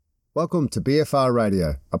Welcome to BFR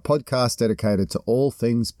Radio, a podcast dedicated to all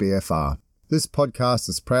things BFR. This podcast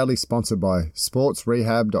is proudly sponsored by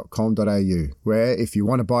sportsrehab.com.au, where if you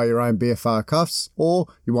want to buy your own BFR cuffs, or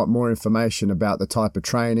you want more information about the type of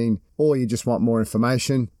training, or you just want more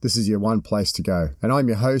information, this is your one place to go. And I'm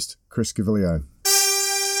your host, Chris Gavilio.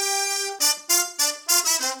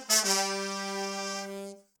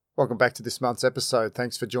 Welcome back to this month's episode.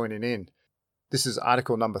 Thanks for joining in. This is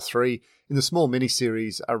article number 3 in the small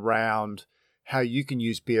mini-series around how you can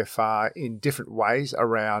use BFR in different ways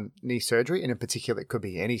around knee surgery, and in particular, it could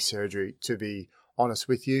be any surgery, to be honest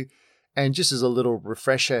with you. And just as a little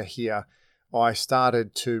refresher here, I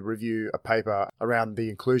started to review a paper around the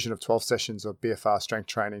inclusion of 12 sessions of BFR strength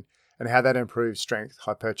training and how that improves strength,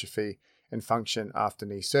 hypertrophy, and function after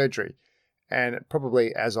knee surgery. And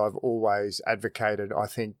probably, as I've always advocated, I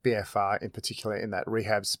think BFR, in particular in that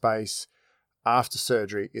rehab space, after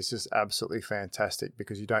surgery is just absolutely fantastic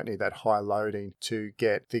because you don't need that high loading to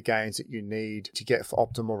get the gains that you need to get for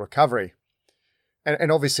optimal recovery.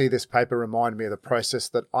 And obviously this paper reminded me of the process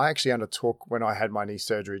that I actually undertook when I had my knee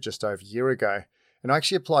surgery just over a year ago. And I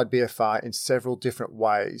actually applied BFR in several different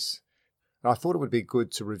ways. And I thought it would be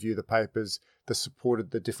good to review the papers that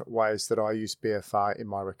supported the different ways that I used BFR in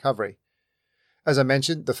my recovery. As I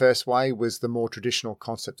mentioned, the first way was the more traditional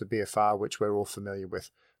concept of BFR, which we're all familiar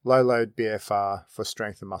with. Low-load BFR for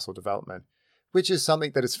strength and muscle development, which is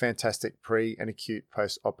something that is fantastic pre- and acute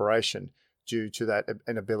post-operation due to that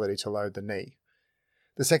inability to load the knee.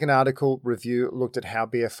 The second article review looked at how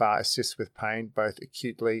BFR assists with pain both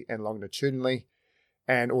acutely and longitudinally,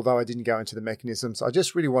 and although I didn't go into the mechanisms, I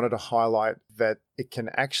just really wanted to highlight that it can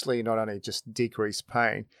actually not only just decrease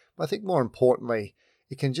pain, but I think more importantly,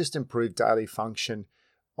 it can just improve daily function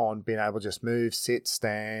on being able to just move, sit,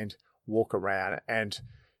 stand, walk around, and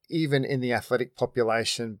even in the athletic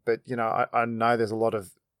population, but I know there's a lot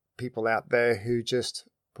of people out there who just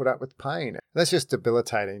put up with pain. That's just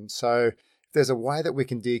debilitating. So if there's a way that we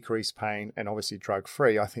can decrease pain and obviously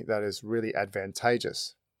drug-free, I think that is really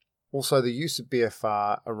advantageous. Also, the use of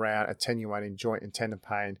BFR around attenuating joint and tendon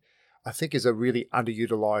pain, I think is a really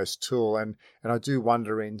underutilized tool. And I do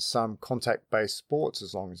wonder in some contact-based sports,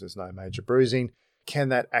 as long as there's no major bruising, can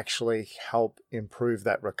that actually help improve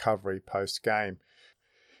that recovery post-game?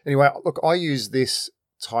 Anyway, look, I use this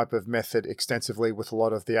type of method extensively with a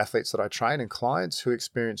lot of the athletes that I train and clients who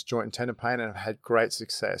experience joint and tendon pain and have had great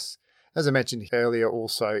success. As I mentioned earlier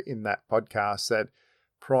also in that podcast, that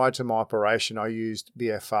prior to my operation, I used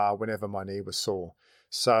BFR whenever my knee was sore.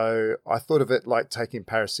 So I thought of it like taking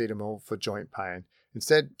paracetamol for joint pain.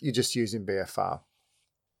 Instead, you're just using BFR.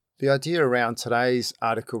 The idea around today's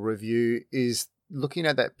article review is looking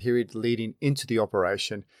at that period leading into the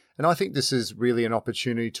operation. And I think this is really an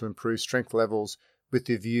opportunity to improve strength levels with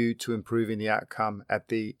the view to improving the outcome at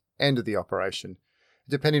the end of the operation.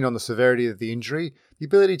 Depending on the severity of the injury, the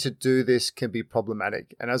ability to do this can be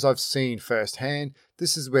problematic. And as I've seen firsthand,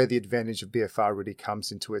 this is where the advantage of BFR really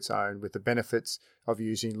comes into its own with the benefits of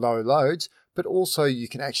using low loads, but also you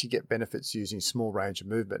can actually get benefits using small range of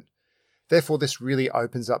movement. Therefore, this really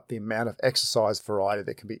opens up the amount of exercise variety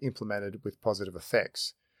that can be implemented with positive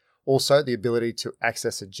effects. Also, the ability to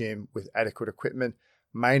access a gym with adequate equipment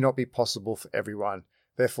may not be possible for everyone.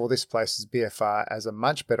 Therefore, this places BFR as a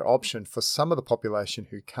much better option for some of the population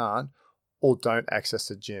who can't or don't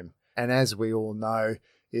access a gym. And as we all know,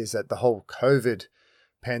 is that the whole COVID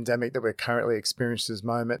pandemic that we're currently experiencing at this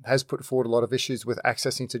moment has put forward a lot of issues with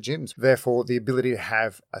accessing to gyms. Therefore, the ability to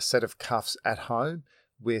have a set of cuffs at home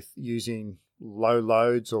with using low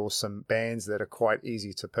loads or some bands that are quite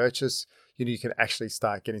easy to purchase, you can actually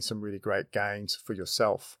start getting some really great gains for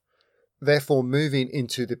yourself. Therefore, moving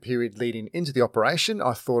into the period leading into the operation,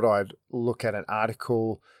 I thought I'd look at an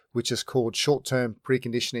article which is called Short-Term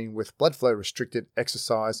Preconditioning with Blood Flow Restricted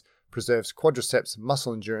Exercise Preserves Quadriceps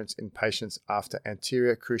Muscle Endurance in Patients After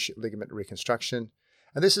Anterior Cruciate Ligament Reconstruction.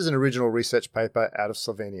 And this is an original research paper out of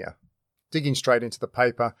Slovenia. Digging straight into the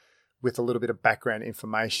paper with a little bit of background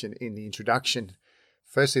information in the introduction.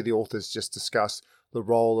 Firstly, the authors just discuss the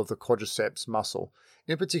role of the quadriceps muscle.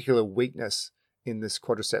 In particular, weakness in this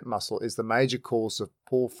quadricep muscle is the major cause of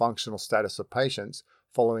poor functional status of patients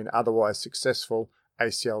following otherwise successful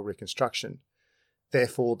ACL reconstruction.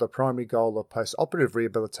 Therefore, the primary goal of post-operative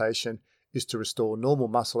rehabilitation is to restore normal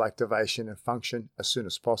muscle activation and function as soon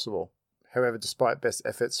as possible. However, despite best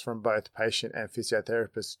efforts from both patient and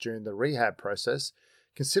physiotherapists during the rehab process,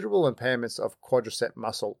 considerable impairments of quadricep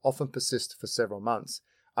muscle often persist for several months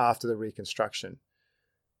after the reconstruction.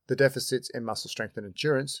 The deficits in muscle strength and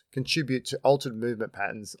endurance contribute to altered movement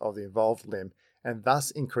patterns of the involved limb and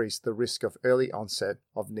thus increase the risk of early onset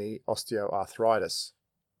of knee osteoarthritis.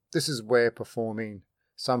 This is where performing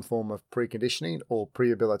some form of preconditioning or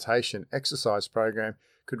prehabilitation exercise program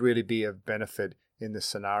could really be of benefit in this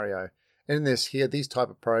scenario. And in this here, these type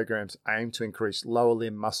of programs aim to increase lower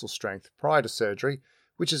limb muscle strength prior to surgery,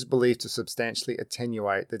 which is believed to substantially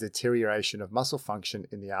attenuate the deterioration of muscle function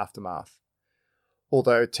in the aftermath.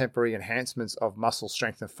 Although temporary enhancements of muscle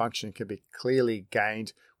strength and function can be clearly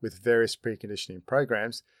gained with various preconditioning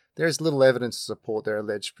programs, there is little evidence to support their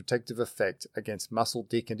alleged protective effect against muscle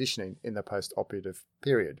deconditioning in the post-operative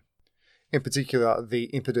period. In particular, the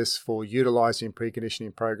impetus for utilizing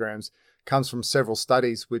preconditioning programs comes from several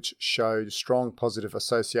studies which showed strong positive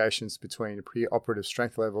associations between preoperative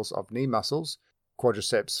strength levels of knee muscles,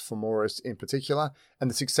 quadriceps femoris in particular, and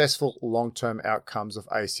the successful long-term outcomes of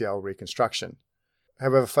ACL reconstruction.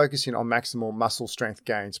 However, focusing on maximal muscle strength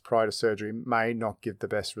gains prior to surgery may not give the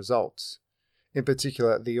best results. In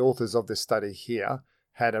particular, the authors of this study here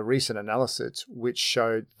had a recent analysis which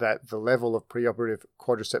showed that the level of preoperative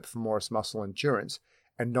quadriceps femoris muscle endurance,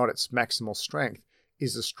 and not its maximal strength,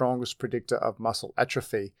 is the strongest predictor of muscle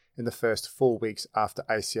atrophy in the first 4 weeks after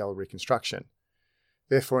ACL reconstruction.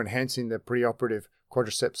 Therefore, enhancing the preoperative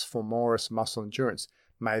quadriceps femoris muscle endurance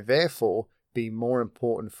may therefore be more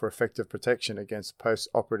important for effective protection against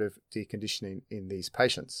post-operative deconditioning in these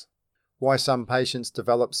patients. Why some patients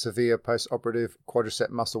develop severe post-operative quadricep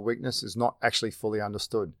muscle weakness is not actually fully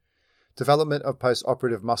understood. Development of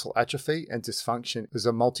post-operative muscle atrophy and dysfunction is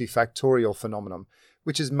a multifactorial phenomenon,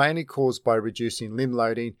 which is mainly caused by reducing limb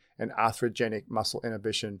loading and arthrogenic muscle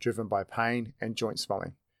inhibition driven by pain and joint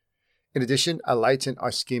swelling. In addition, a latent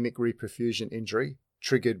ischemic reperfusion injury,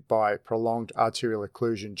 triggered by prolonged arterial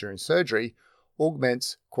occlusion during surgery,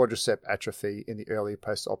 augments quadricep atrophy in the early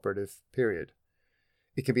post-operative period.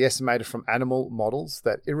 It can be estimated from animal models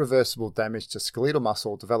that irreversible damage to skeletal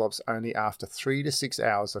muscle develops only after 3 to 6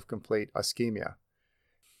 hours of complete ischemia.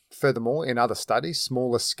 Furthermore, in other studies,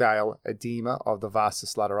 smaller scale edema of the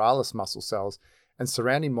vastus lateralis muscle cells and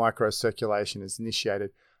surrounding microcirculation is initiated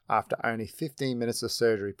after only 15 minutes of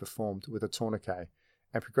surgery performed with a tourniquet,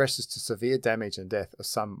 and progresses to severe damage and death of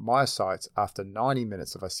some myocytes after 90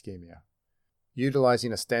 minutes of ischemia.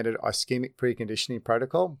 Utilizing a standard ischemic preconditioning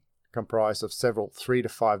protocol, comprised of several 3 to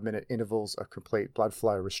 5 minute intervals of complete blood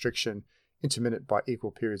flow restriction, intermittent by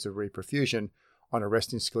equal periods of reperfusion, on a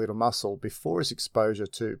resting skeletal muscle before its exposure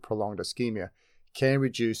to prolonged ischemia, can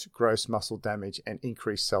reduce gross muscle damage and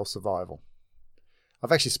increase cell survival.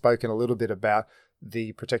 I've actually spoken a little bit about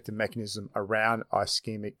the protective mechanism around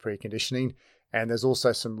ischemic preconditioning, and there's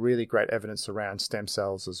also some really great evidence around stem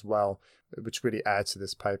cells as well, which really adds to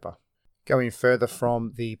this paper. Going further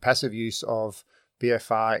from the passive use of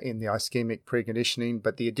BFR in the ischemic preconditioning,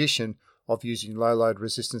 but the addition of using low-load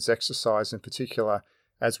resistance exercise in particular,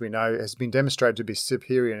 as we know, has been demonstrated to be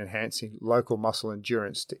superior in enhancing local muscle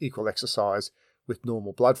endurance to equal exercise with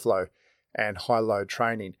normal blood flow and high-load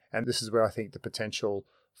training. And this is where I think the potential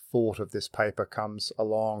thought of this paper comes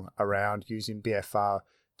along around using BFR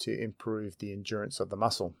to improve the endurance of the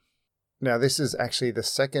muscle. Now, this is actually the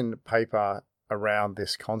second paper around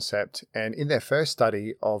this concept, and in their first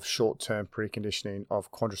study of short-term preconditioning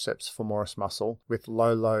of quadriceps femoris muscle with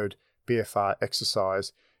low-load BFR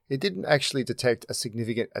exercise, it didn't actually detect a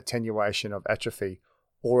significant attenuation of atrophy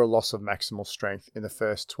or a loss of maximal strength in the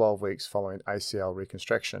first 12 weeks following ACL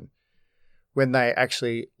reconstruction. When they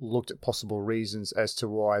actually looked at possible reasons as to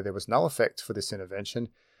why there was no effect for this intervention,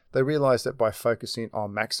 they realized that by focusing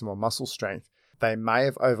on maximal muscle strength, they may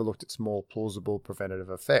have overlooked its more plausible preventative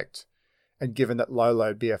effect. And given that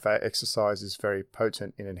low-load BFR exercise is very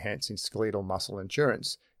potent in enhancing skeletal muscle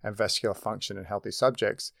endurance and vascular function in healthy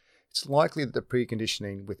subjects, it's likely that the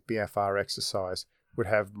preconditioning with BFR exercise would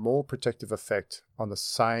have more protective effect on the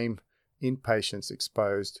same in patients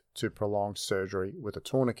exposed to prolonged surgery with a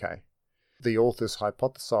tourniquet. The authors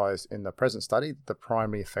hypothesized in the present study that the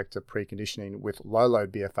primary effect of preconditioning with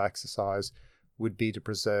low-load BFR exercise would be to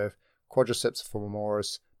preserve quadriceps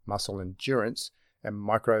femoris muscle endurance and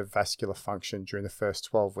microvascular function during the first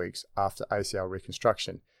 12 weeks after ACL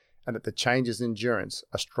reconstruction, and that the changes in endurance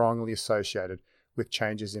are strongly associated with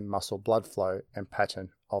changes in muscle blood flow and pattern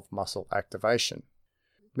of muscle activation.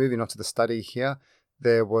 Moving on to the study here,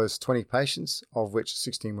 there was 20 patients, of which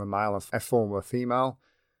 16 were male and 4 were female,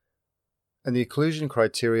 and the inclusion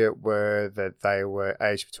criteria were that they were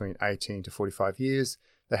aged between 18 to 45 years,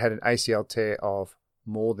 they had an ACL tear of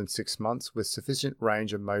more than 6 months with sufficient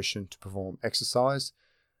range of motion to perform exercise,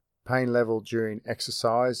 pain level during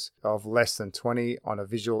exercise of less than 20 on a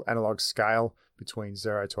visual analog scale between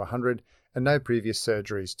 0 to 100, and no previous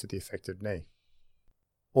surgeries to the affected knee.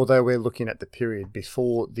 Although we're looking at the period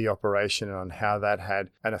before the operation and on how that had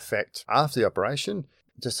an effect after the operation,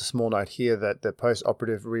 Just a small note here that the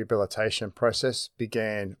post-operative rehabilitation process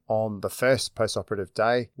began on the first post-operative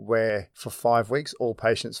day, where for 5 weeks, all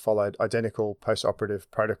patients followed identical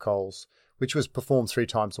post-operative protocols, which was performed 3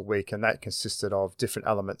 times a week, and that consisted of different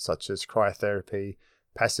elements such as cryotherapy,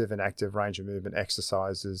 passive and active range of movement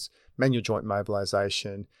exercises, manual joint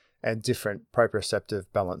mobilization, and different proprioceptive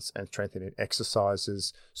balance and strengthening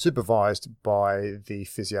exercises supervised by the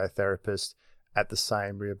physiotherapist at the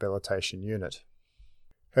same rehabilitation unit.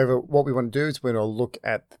 However, what we want to do is we're going to look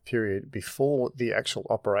at the period before the actual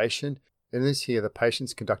operation. In this here, the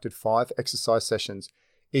patients conducted 5 exercise sessions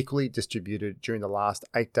equally distributed during the last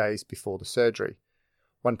 8 days before the surgery.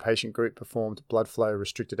 One patient group performed blood flow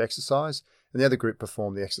restricted exercise, and the other group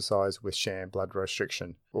performed the exercise with sham blood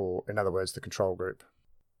restriction, or in other words, the control group.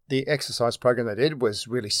 The exercise program they did was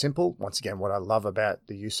really simple. Once again, what I love about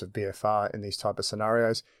the use of BFR in these type of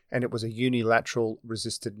scenarios, and it was a unilateral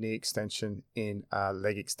resisted knee extension in a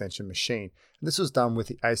leg extension machine. And this was done with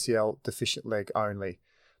the ACL deficient leg only.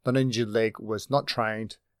 Non-injured leg was not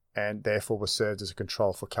trained and therefore was served as a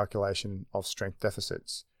control for calculation of strength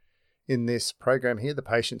deficits. In this program here, the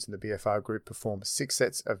patients in the BFR group performed 6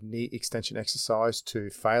 sets of knee extension exercise to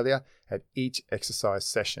failure at each exercise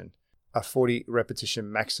session. A 40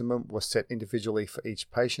 repetition maximum was set individually for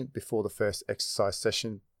each patient before the first exercise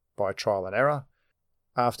session by trial and error.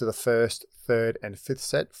 After the first, third, and fifth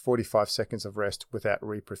set, 45 seconds of rest without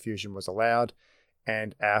reperfusion was allowed,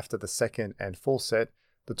 and after the second and fourth set,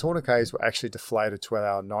 the tourniquets were actually deflated to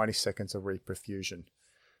allow 90 seconds of reperfusion.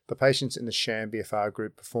 The patients in the sham BFR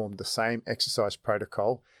group performed the same exercise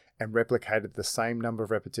protocol and replicated the same number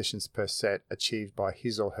of repetitions per set achieved by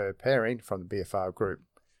his or her pairing from the BFR group.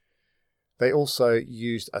 They also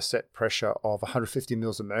used a set pressure of 150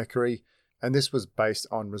 mils of mercury, and this was based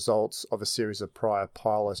on results of a series of prior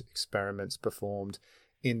pilot experiments performed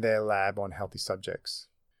in their lab on healthy subjects.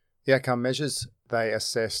 The outcome measures, they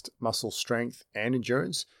assessed muscle strength and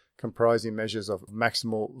endurance, comprising measures of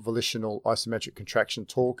maximal volitional isometric contraction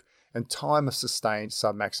torque and time of sustained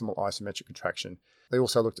submaximal isometric contraction. They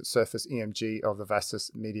also looked at surface EMG of the vastus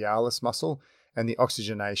medialis muscle and the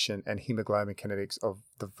oxygenation and hemoglobin kinetics of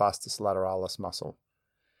the vastus lateralis muscle.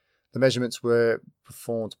 The measurements were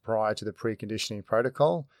performed prior to the preconditioning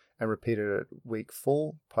protocol and repeated at week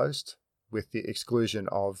 4 post, with the exclusion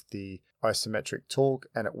of the isometric torque,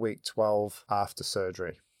 and at week 12 after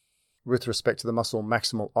surgery. With respect to the muscle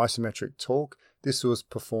maximal isometric torque, this was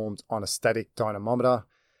performed on a static dynamometer,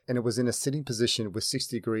 and it was in a sitting position with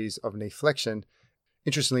 60 degrees of knee flexion.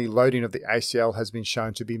 Interestingly, loading of the ACL has been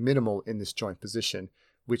shown to be minimal in this joint position,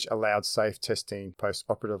 which allowed safe testing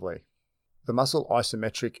post-operatively. The muscle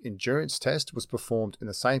isometric endurance test was performed in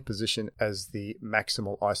the same position as the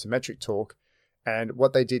maximal isometric torque, and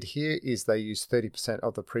what they did here is they used 30%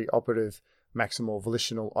 of the preoperative maximal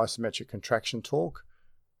volitional isometric contraction torque,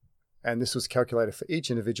 and this was calculated for each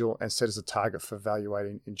individual and set as a target for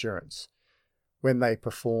evaluating endurance. When they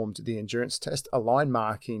performed the endurance test, a line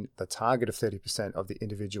marking the target of 30% of the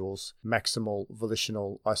individual's maximal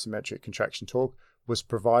volitional isometric contraction torque was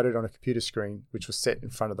provided on a computer screen, which was set in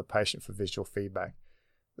front of the patient for visual feedback.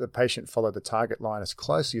 The patient followed the target line as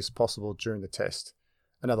closely as possible during the test.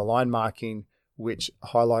 Another line marking, which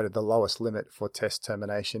highlighted the lowest limit for test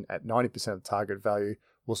termination at 90% of the target value,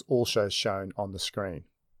 was also shown on the screen.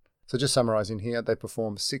 So just summarizing here, they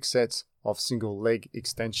performed 6 sets of single leg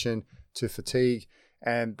extension to fatigue,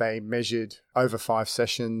 and they measured over 5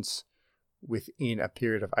 sessions within a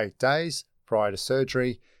period of 8 days prior to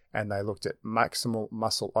surgery, and they looked at maximal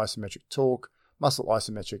muscle isometric torque, muscle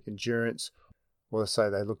isometric endurance. Also,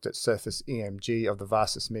 they looked at surface EMG of the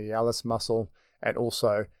vastus medialis muscle, and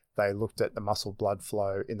also they looked at the muscle blood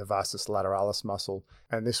flow in the vastus lateralis muscle,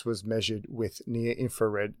 and this was measured with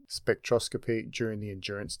near-infrared spectroscopy during the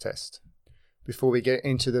endurance test. Before we get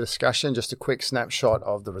into the discussion, just a quick snapshot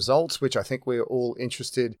of the results, which I think we're all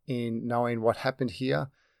interested in knowing what happened here.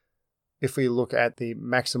 If we look at the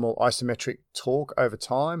maximal isometric torque over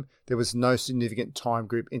time, there was no significant time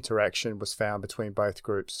group interaction was found between both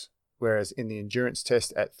groups, whereas in the endurance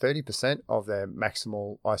test at 30% of their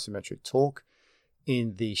maximal isometric torque,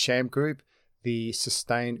 in the sham group, the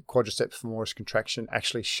sustained quadriceps femoris contraction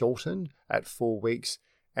actually shortened at 4 weeks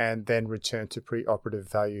and then returned to preoperative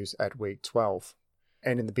values at week 12.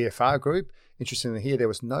 And in the BFR group, interestingly here, there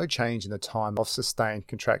was no change in the time of sustained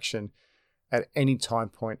contraction at any time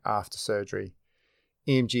point after surgery.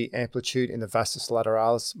 EMG amplitude in the vastus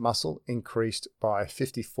lateralis muscle increased by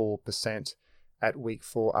 54% at week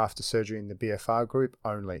 4 after surgery in the BFR group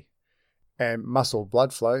only. And muscle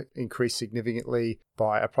blood flow increased significantly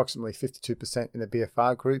by approximately 52% in the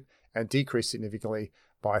BFR group and decreased significantly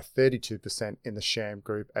by 32% in the sham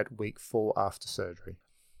group at week 4 after surgery.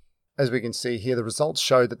 As we can see here, the results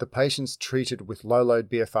show that the patients treated with low-load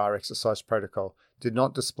BFR exercise protocol did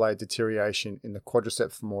not display deterioration in the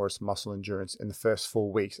quadriceps femoris muscle endurance in the first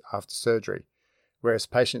 4 weeks after surgery, whereas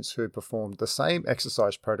patients who performed the same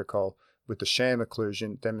exercise protocol with the sham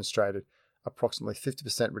occlusion demonstrated approximately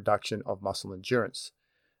 50% reduction of muscle endurance.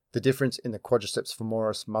 The difference in the quadriceps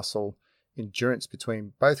femoris muscle endurance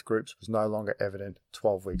between both groups was no longer evident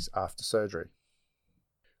 12 weeks after surgery.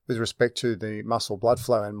 With respect to the muscle blood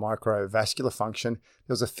flow and microvascular function,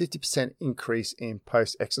 there was a 50% increase in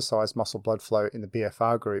post-exercise muscle blood flow in the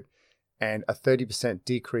BFR group and a 30%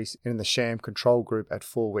 decrease in the sham control group at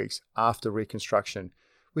 4 weeks after reconstruction,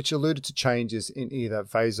 which alluded to changes in either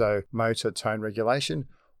vasomotor tone regulation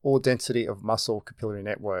or density of muscle capillary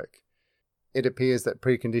network. It appears that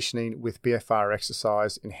preconditioning with BFR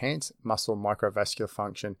exercise enhanced muscle microvascular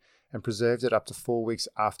function and preserved it up to 4 weeks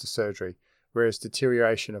after surgery, whereas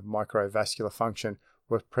deterioration of microvascular function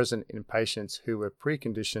was present in patients who were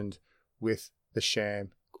preconditioned with the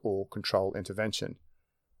sham or control intervention.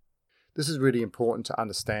 This is really important to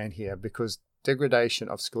understand here because degradation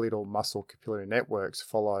of skeletal muscle capillary networks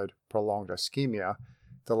followed prolonged ischemia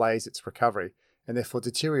delays its recovery, and therefore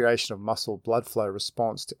deterioration of muscle blood flow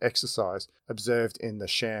response to exercise observed in the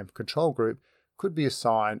sham control group could be a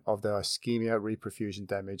sign of the ischemia reperfusion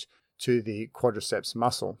damage to the quadriceps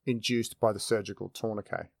muscle induced by the surgical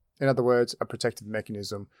tourniquet. In other words, a protective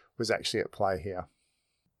mechanism was actually at play here.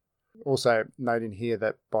 Also noting here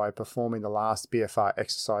that by performing the last BFR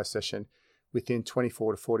exercise session within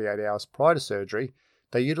 24 to 48 hours prior to surgery,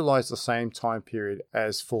 they utilized the same time period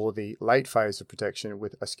as for the late phase of protection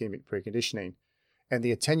with ischemic preconditioning, and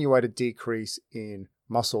the attenuated decrease in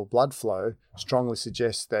muscle blood flow strongly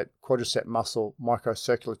suggests that quadriceps muscle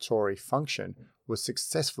microcirculatory function was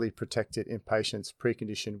successfully protected in patients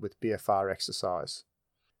preconditioned with BFR exercise.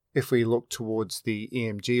 If we look towards the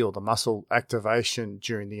EMG or the muscle activation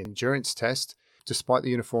during the endurance test, despite the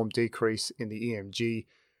uniform decrease in the EMG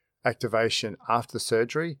activation after the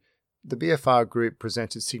surgery, the BFR group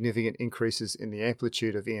presented significant increases in the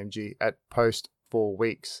amplitude of EMG at post 4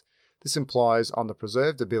 weeks. This implies on the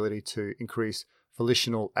preserved ability to increase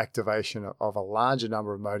volitional activation of a larger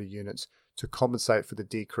number of motor units to compensate for the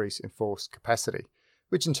decrease in force capacity,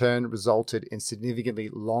 which in turn resulted in significantly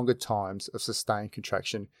longer times of sustained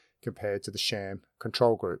contraction compared to the sham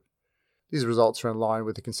control group. These results are in line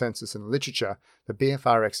with the consensus in the literature that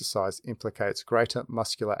BFR exercise implicates greater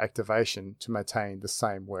muscular activation to maintain the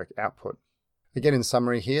same work output. Again, in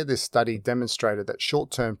summary here, this study demonstrated that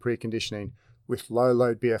short-term preconditioning with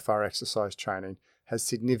low-load BFR exercise training has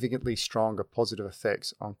significantly stronger positive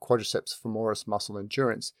effects on quadriceps femoris muscle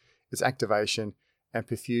endurance, its activation, and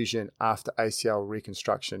perfusion after ACL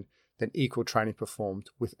reconstruction than equal training performed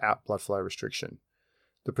without blood flow restriction.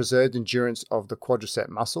 The preserved endurance of the quadriceps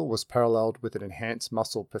muscle was paralleled with an enhanced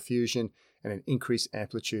muscle perfusion and an increased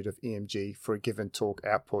amplitude of EMG for a given torque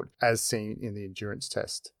output, as seen in the endurance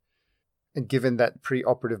test. And given that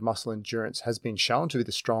preoperative muscle endurance has been shown to be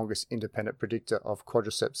the strongest independent predictor of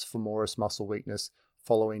quadriceps femoris muscle weakness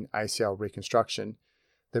following ACL reconstruction,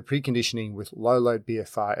 the preconditioning with low-load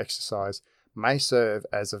BFR exercise may serve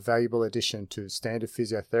as a valuable addition to standard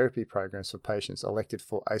physiotherapy programs for patients elected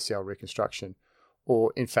for ACL reconstruction,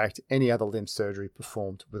 or in fact any other limb surgery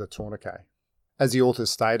performed with a tourniquet. As the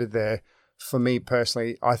authors stated there, for me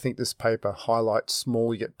personally, I think this paper highlights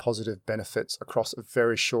small yet positive benefits across a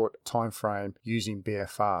very short time frame using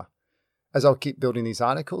BFR. As I'll keep building these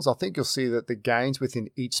articles, I think you'll see that the gains within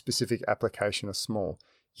each specific application are small,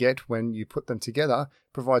 yet when you put them together,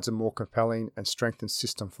 it provides a more compelling and strengthened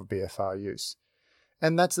system for BFR use.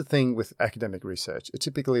 And that's the thing with academic research. It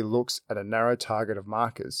typically looks at a narrow target of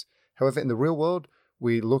markers. However, in the real world,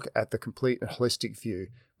 we look at the complete and holistic view,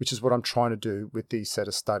 which is what I'm trying to do with these set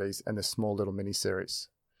of studies and this small little mini-series.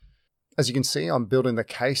 As you can see, I'm building the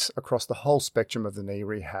case across the whole spectrum of the knee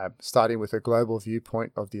rehab, starting with a global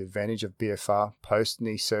viewpoint of the advantage of BFR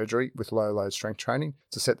post-knee surgery with low-load strength training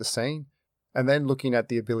to set the scene, and then looking at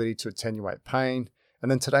the ability to attenuate pain, and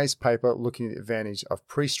then today's paper looking at the advantage of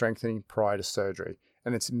pre-strengthening prior to surgery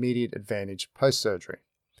and its immediate advantage post-surgery.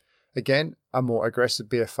 Again, a more aggressive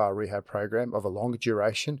BFR rehab program of a longer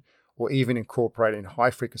duration or even incorporating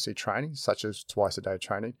high-frequency training, such as twice-a-day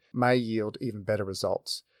training, may yield even better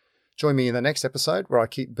results. Join me in the next episode where I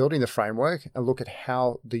keep building the framework and look at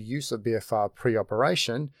how the use of BFR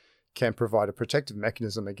pre-operation can provide a protective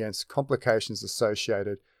mechanism against complications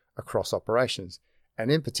associated across operations, and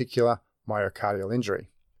in particular, myocardial injury.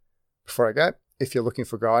 Before I go, if you're looking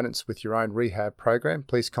for guidance with your own rehab program,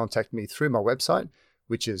 please contact me through my website,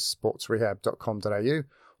 which is sportsrehab.com.au,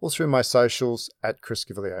 or through my socials at Chris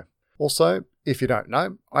Gavilio. Also, if you don't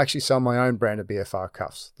know, I actually sell my own brand of BFR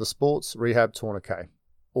cuffs, the Sports Rehab Tourniquet,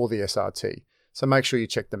 or the SRT. So make sure you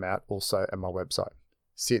check them out also at my website.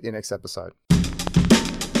 See you at the next episode.